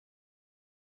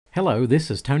Hello, this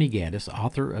is Tony Gaddis,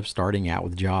 author of Starting Out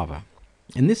with Java.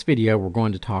 In this video, we're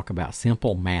going to talk about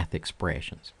simple math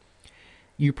expressions.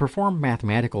 You perform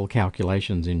mathematical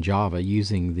calculations in Java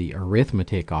using the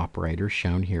arithmetic operator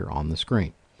shown here on the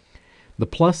screen. The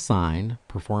plus sign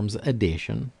performs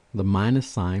addition, the minus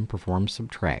sign performs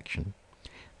subtraction,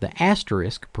 the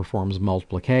asterisk performs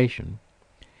multiplication,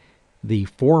 the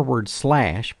forward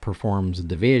slash performs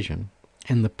division,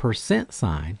 and the percent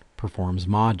sign performs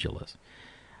modulus.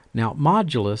 Now,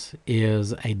 modulus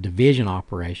is a division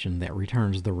operation that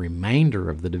returns the remainder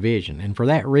of the division, and for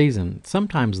that reason,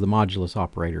 sometimes the modulus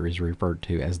operator is referred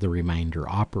to as the remainder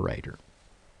operator.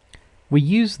 We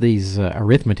use these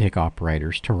arithmetic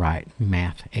operators to write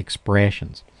math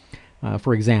expressions.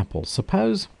 For example,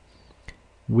 suppose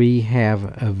we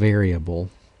have a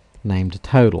variable named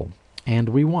total, and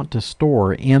we want to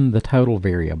store in the total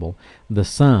variable the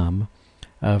sum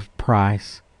of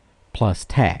price plus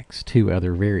tax, two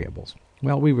other variables.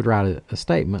 Well, we would write a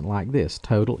statement like this: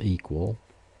 total equal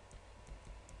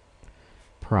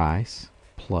price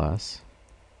plus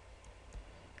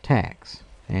tax,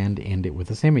 and end it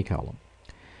with a semicolon.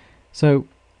 So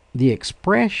the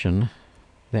expression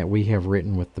that we have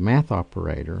written with the math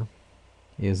operator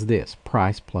is this: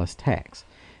 price plus tax.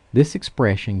 This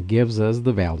expression gives us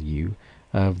the value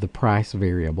of the price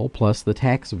variable plus the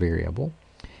tax variable,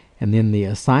 and then the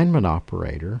assignment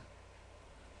operator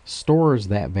stores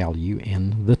that value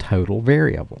in the total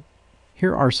variable.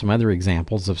 Here are some other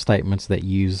examples of statements that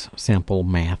use simple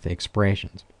math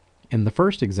expressions. In the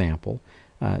first example,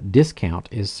 discount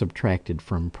is subtracted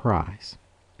from price,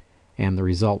 and the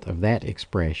result of that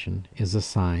expression is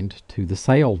assigned to the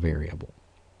sale variable.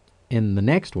 In the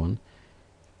next one,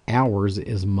 hours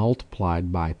is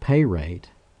multiplied by pay rate,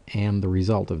 and the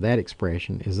result of that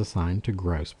expression is assigned to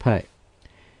gross pay.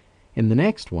 In the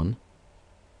next one,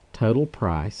 total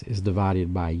price is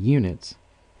divided by units,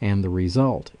 and the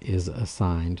result is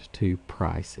assigned to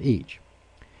price each.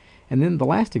 And then the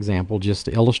last example just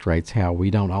illustrates how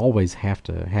we don't always have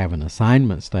to have an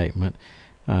assignment statement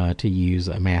to use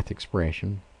a math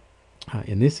expression.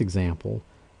 In this example,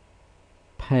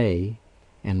 pay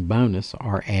and bonus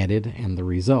are added, and the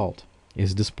result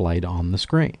is displayed on the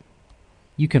screen.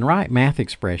 You can write math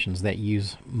expressions that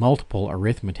use multiple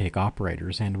arithmetic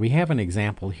operators, and we have an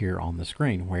example here on the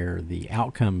screen where the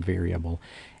outcome variable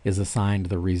is assigned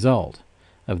the result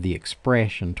of the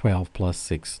expression 12 plus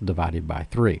 6 divided by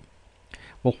 3.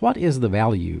 Well, what is the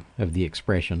value of the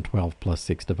expression 12 plus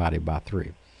 6 divided by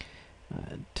 3?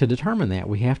 To determine that,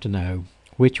 we have to know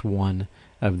which one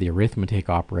of the arithmetic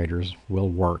operators will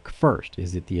work first.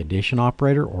 Is it the addition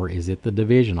operator or is it the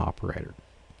division operator?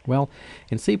 Well,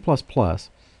 in C++,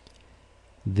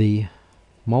 the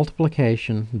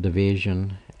multiplication,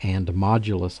 division, and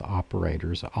modulus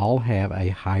operators all have a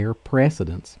higher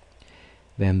precedence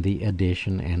than the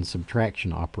addition and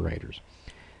subtraction operators.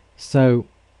 So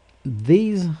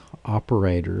these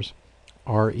operators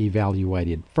are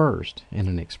evaluated first in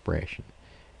an expression,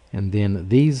 and then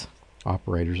these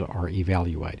operators are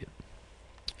evaluated.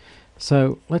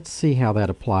 So let's see how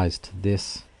that applies to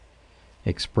this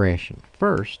expression.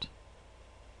 First,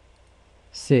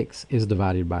 6 is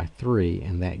divided by 3,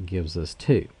 and that gives us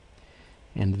 2.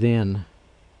 And then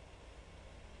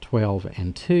 12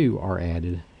 and 2 are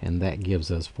added, and that gives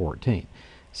us 14.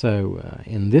 So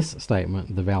in this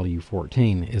statement, the value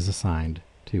 14 is assigned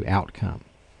to outcome.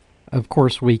 Of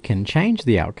course, we can change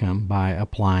the outcome by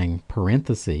applying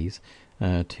parentheses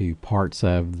to parts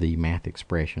of the math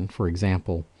expression. For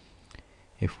example,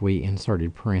 if we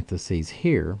inserted parentheses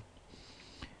here,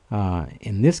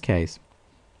 in this case,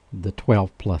 the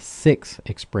 12 plus 6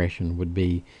 expression would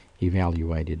be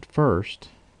evaluated first,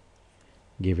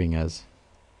 giving us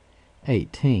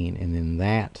 18, and then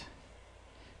that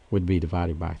would be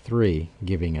divided by 3,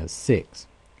 giving us 6.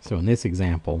 So in this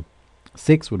example,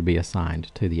 6 would be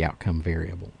assigned to the outcome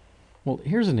variable. Well,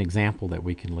 here's an example that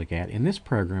we can look at. In this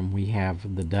program, we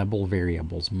have the double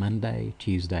variables Monday,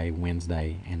 Tuesday,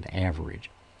 Wednesday, and average.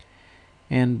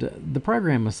 And the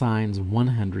program assigns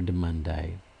 100 to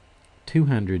Monday,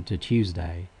 200 to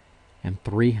Tuesday, and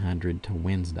 300 to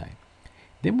Wednesday.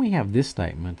 Then we have this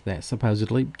statement that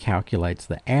supposedly calculates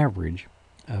the average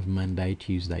of Monday,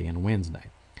 Tuesday, and Wednesday.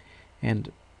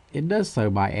 And it does so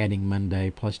by adding Monday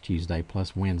plus Tuesday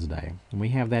plus Wednesday. And we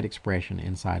have that expression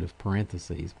inside of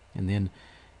parentheses, and then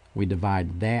we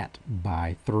divide that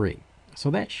by 3. So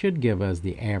that should give us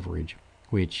the average,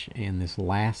 which in this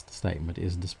last statement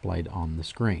is displayed on the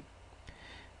screen.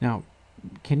 Now,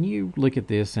 can you look at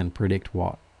this and predict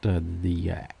what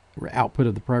the output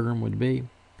of the program would be?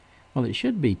 Well, it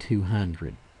should be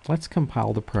 200. Let's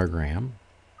compile the program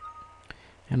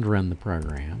and run the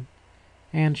program.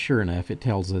 And sure enough, it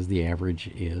tells us the average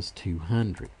is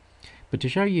 200. But to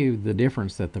show you the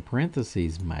difference that the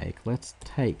parentheses make, let's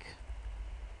take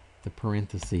the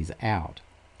parentheses out.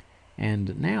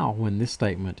 And now when this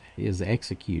statement is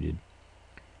executed,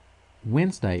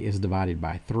 Wednesday is divided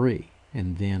by 3,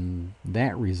 and then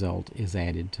that result is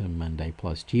added to Monday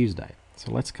plus Tuesday.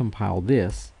 So let's compile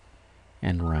this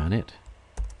and run it.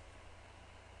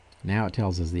 Now it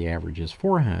tells us the average is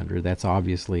 400. That's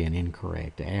obviously an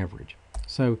incorrect average.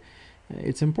 So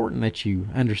it's important that you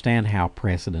understand how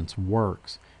precedence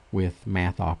works with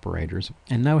math operators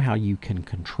and know how you can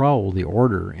control the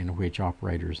order in which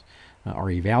operators are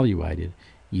evaluated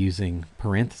using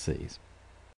parentheses.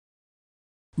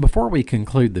 Before we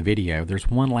conclude the video, there's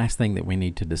one last thing that we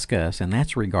need to discuss, and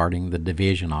that's regarding the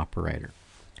division operator.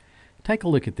 Take a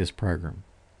look at this program.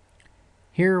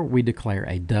 Here we declare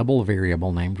a double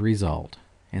variable named result,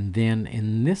 and then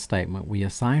in this statement we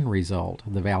assign result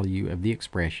the value of the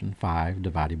expression 5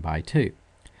 divided by 2.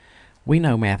 We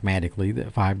know mathematically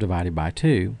that 5 divided by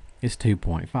 2 is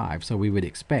 2.5, so we would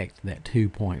expect that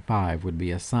 2.5 would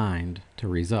be assigned to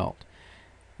result.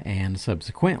 And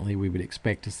subsequently we would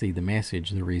expect to see the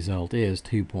message the result is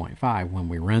 2.5 when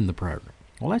we run the program.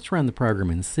 Well, let's run the program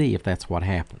and see if that's what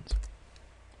happens.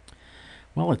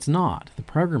 Well, it's not. The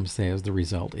program says the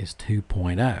result is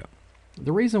 2.0.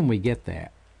 The reason we get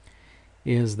that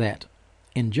is that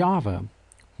in Java,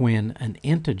 when an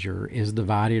integer is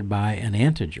divided by an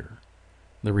integer,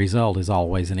 the result is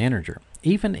always an integer.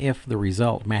 Even if the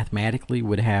result mathematically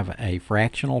would have a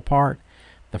fractional part,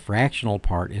 the fractional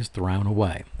part is thrown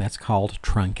away. That's called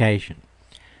truncation.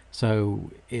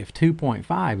 So if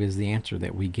 2.5 is the answer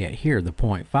that we get here, the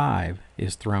 0.5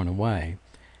 is thrown away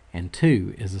and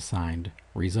 2 is assigned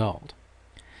result.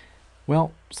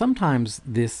 Well, sometimes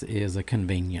this is a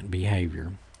convenient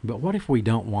behavior, but what if we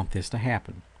don't want this to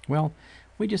happen? Well,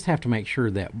 we just have to make sure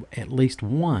that at least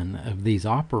one of these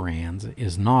operands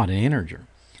is not an integer.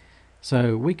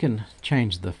 So we can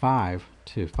change the 5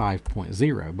 to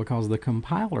 5.0 because the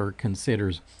compiler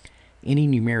considers any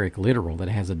numeric literal that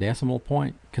has a decimal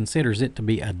point, considers it to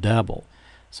be a double.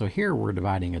 So here we're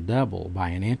dividing a double by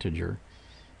an integer.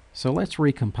 So let's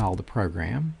recompile the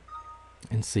program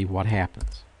and see what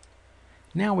happens.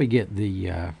 Now we get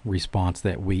the response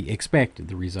that we expected.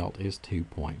 The result is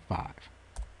 2.5.